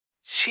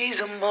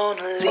She's a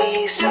Mona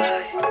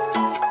Lisa.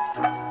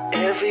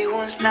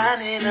 Everyone's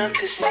lining up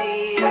to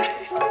see her.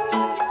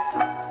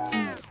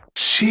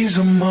 She's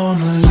a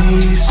Mona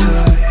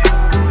Lisa.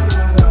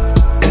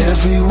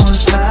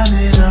 Everyone's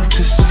lining up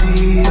to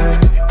see her.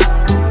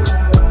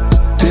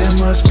 There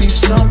must be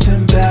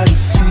something about her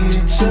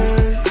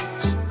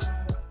features.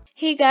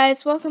 Hey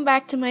guys, welcome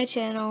back to my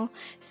channel.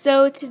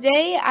 So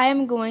today I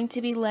am going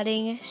to be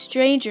letting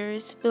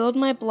strangers build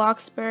my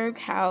Bloxburg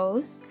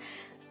house.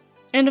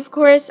 And of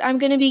course, I'm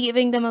going to be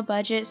giving them a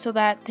budget so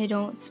that they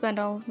don't spend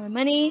all of my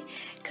money,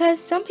 because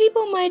some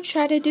people might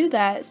try to do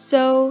that.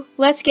 So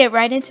let's get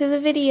right into the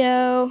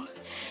video.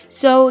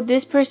 So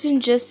this person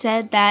just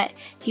said that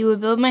he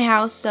would build my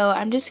house, so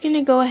I'm just going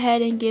to go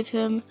ahead and give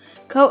him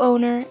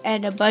co-owner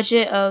and a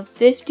budget of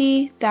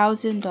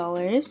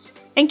 $50,000.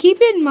 And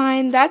keep in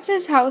mind, that's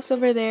his house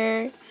over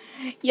there.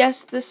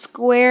 Yes, the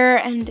square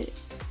and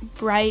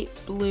bright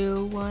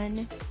blue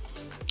one.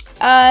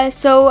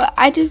 So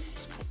I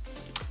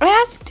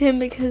asked him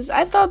because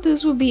I thought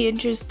this would be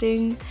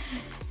interesting,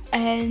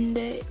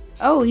 and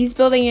oh, he's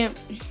building it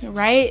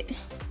right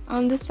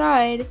on the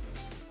side,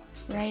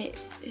 right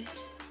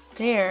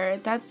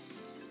there.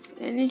 That's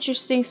an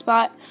interesting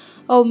spot.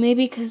 Oh,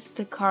 maybe because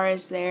the car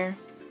is there.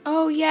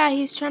 Oh yeah,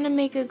 he's trying to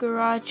make a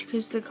garage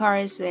because the car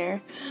is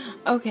there.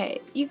 Okay,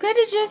 you could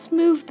have just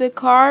moved the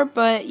car,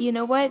 but you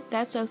know what?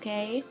 That's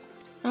okay.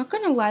 Not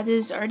gonna lie,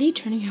 this is already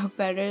turning out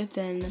better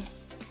than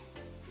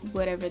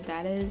whatever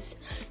that is.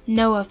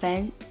 No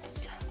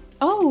offense.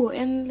 Oh,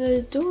 and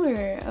the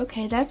door.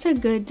 Okay, that's a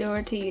good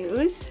door to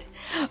use.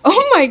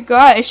 Oh my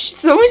gosh,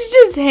 someone's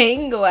just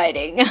hang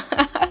gliding.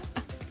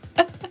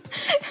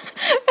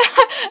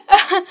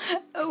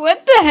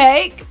 What the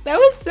heck? That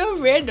was so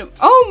random.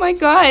 Oh my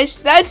gosh,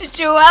 that's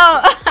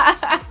Joelle.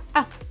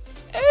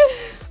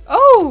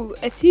 Oh,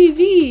 a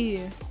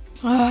TV.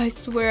 Oh, I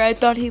swear I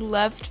thought he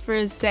left for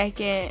a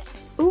second.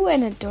 Ooh,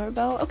 and a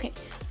doorbell. Okay.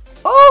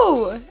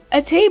 Oh, a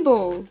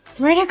table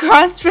right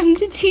across from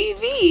the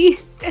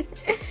TV.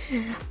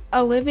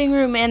 A living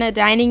room and a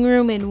dining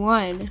room in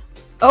one.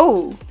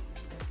 Oh,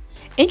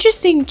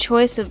 interesting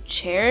choice of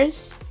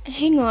chairs.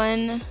 Hang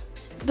on.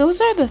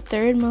 Those are the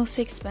third most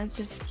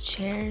expensive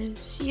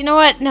chairs. You know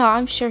what? No,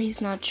 I'm sure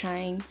he's not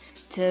trying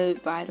to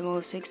buy the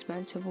most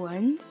expensive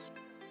ones.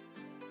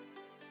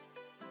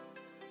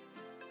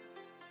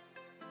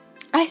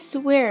 I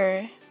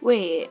swear.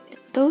 Wait,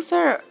 those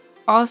are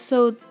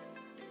also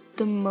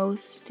the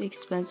most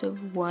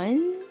expensive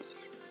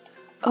ones?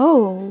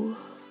 Oh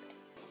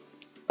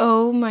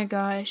my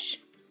gosh.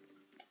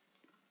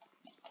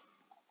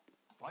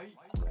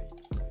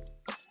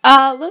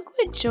 Look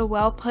what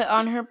Joelle put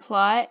on her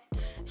plot.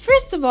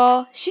 First of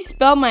all, she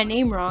spelled my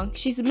name wrong.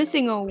 She's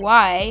missing a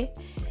Y.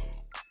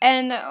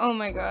 And oh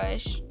my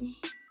gosh.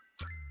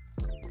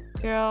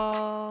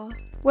 Girl,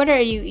 what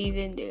are you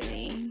even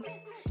doing?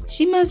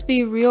 She must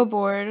be real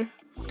bored.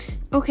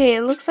 Okay,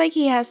 it looks like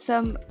he has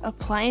some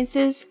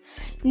appliances.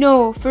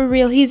 No, for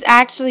real, he's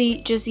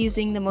actually just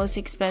using the most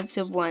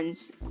expensive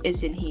ones,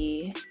 isn't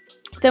he?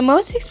 The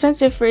most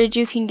expensive fridge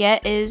you can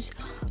get is,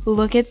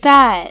 look at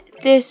that,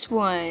 this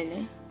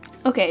one.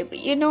 Okay, but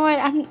you know what?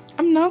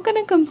 I'm not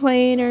gonna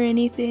complain or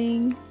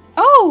anything.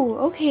 Oh,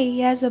 okay, he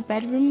has a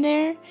bedroom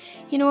there.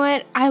 You know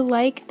what? I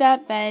like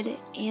that bed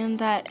and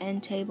that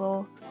end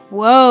table.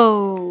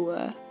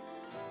 Whoa.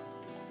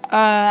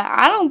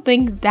 I don't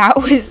think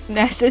that was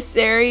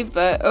necessary,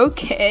 but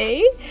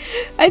okay.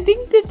 I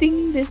think the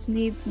thing this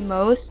needs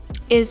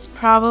most is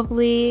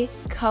probably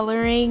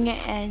coloring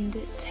and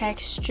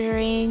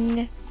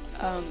texturing,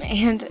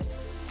 and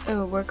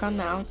work on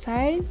the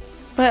outside.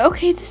 But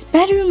okay, this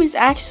bedroom is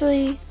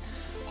actually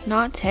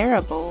not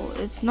terrible.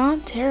 It's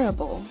not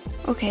terrible.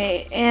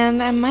 Okay,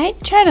 and I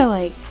might try to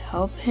like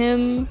help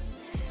him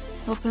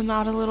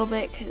out a little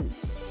bit,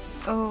 because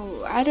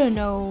I don't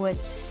know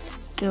what's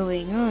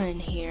going on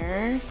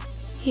here.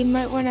 He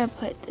might want to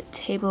put the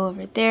table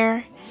over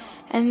there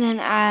and then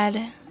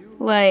add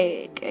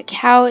like a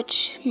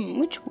couch.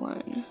 Which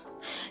one?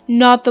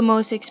 Not the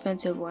most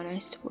expensive one, I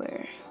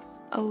swear.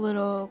 A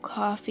little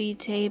coffee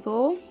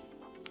table.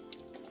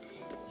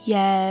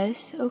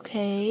 Yes,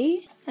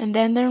 okay. And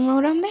then the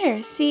remote on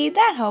there. See,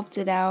 that helped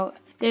it out.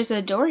 There's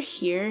a door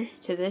here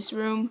to this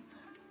room.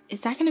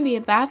 Is that gonna be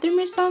a bathroom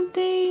or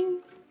something?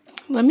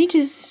 Let me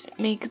just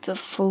make the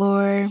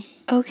floor.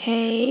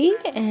 Okay,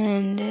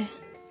 and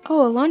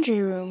oh, a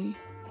laundry room.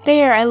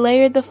 There, I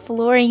layered the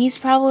floor, and he's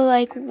probably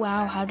like,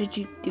 wow, how did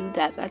you do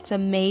that? That's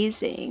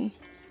amazing.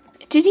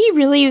 Did he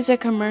really use a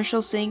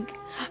commercial sink?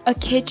 A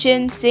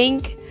kitchen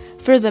sink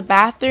for the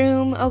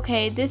bathroom?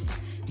 Okay,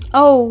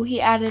 oh,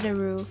 he added a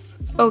roof.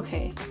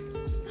 Okay.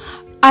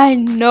 I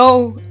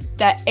know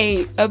that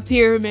ain't a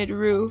pyramid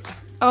roof.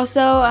 Also,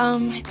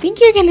 I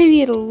think you're gonna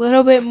need a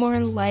little bit more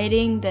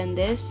lighting than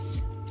this.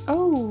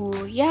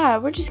 Oh, yeah,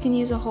 we're just gonna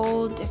use a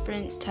whole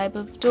different type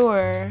of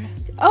door.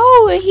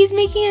 Oh, he's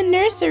making a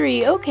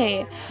nursery.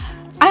 Okay,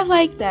 I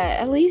like that.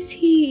 At least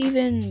he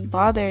even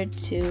bothered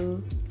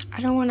to.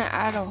 I don't want to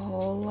add a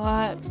whole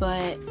lot,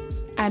 but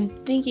I'm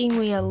thinking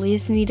we at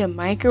least need a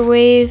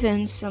microwave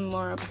and some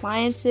more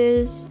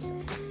appliances.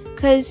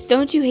 Cause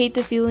don't you hate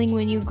the feeling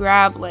when you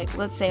grab, like,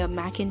 let's say a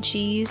mac and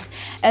cheese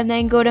and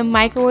then go to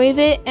microwave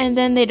it and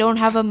then they don't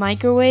have a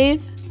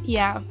microwave?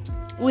 Yeah,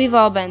 we've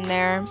all been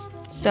there.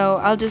 So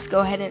I'll just go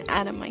ahead and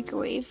add a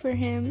microwave for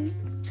him.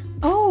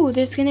 Oh,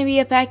 there's gonna be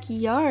a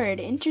backyard.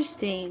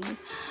 Interesting.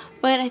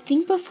 But I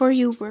think before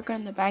you work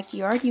on the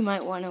backyard, you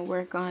might want to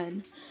work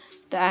on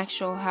the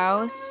actual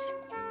house.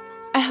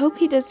 I hope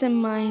he doesn't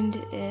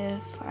mind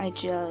if I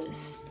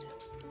just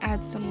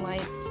add some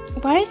lights.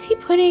 Why is he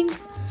putting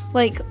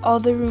like all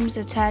the rooms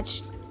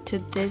attached to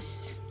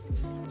this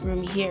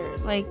room here?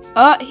 Like,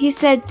 oh, he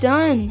said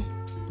done.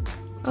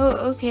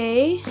 Oh,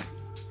 okay.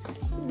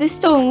 This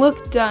don't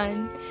look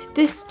done.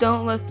 This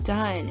don't look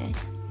done.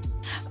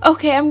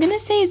 Okay, I'm gonna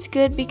say it's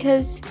good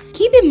because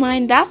keep in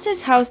mind that's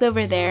his house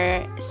over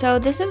there. So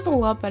this is a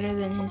lot better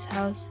than his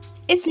house.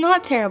 It's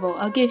not terrible,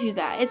 I'll give you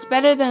that. It's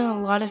better than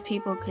a lot of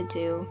people could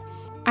do.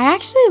 I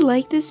actually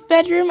like this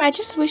bedroom. I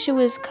just wish it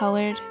was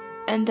colored.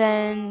 And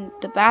then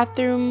the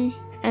bathroom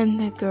and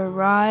the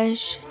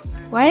garage.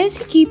 Why does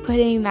he keep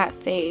putting that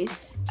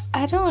face?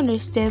 I don't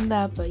understand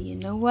that, but you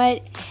know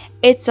what?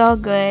 It's all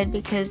good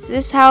because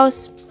this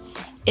house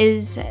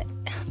is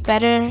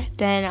better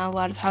than a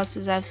lot of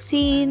houses I've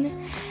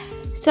seen.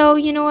 So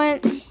you know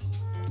what?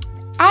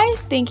 I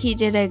think he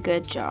did a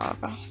good job.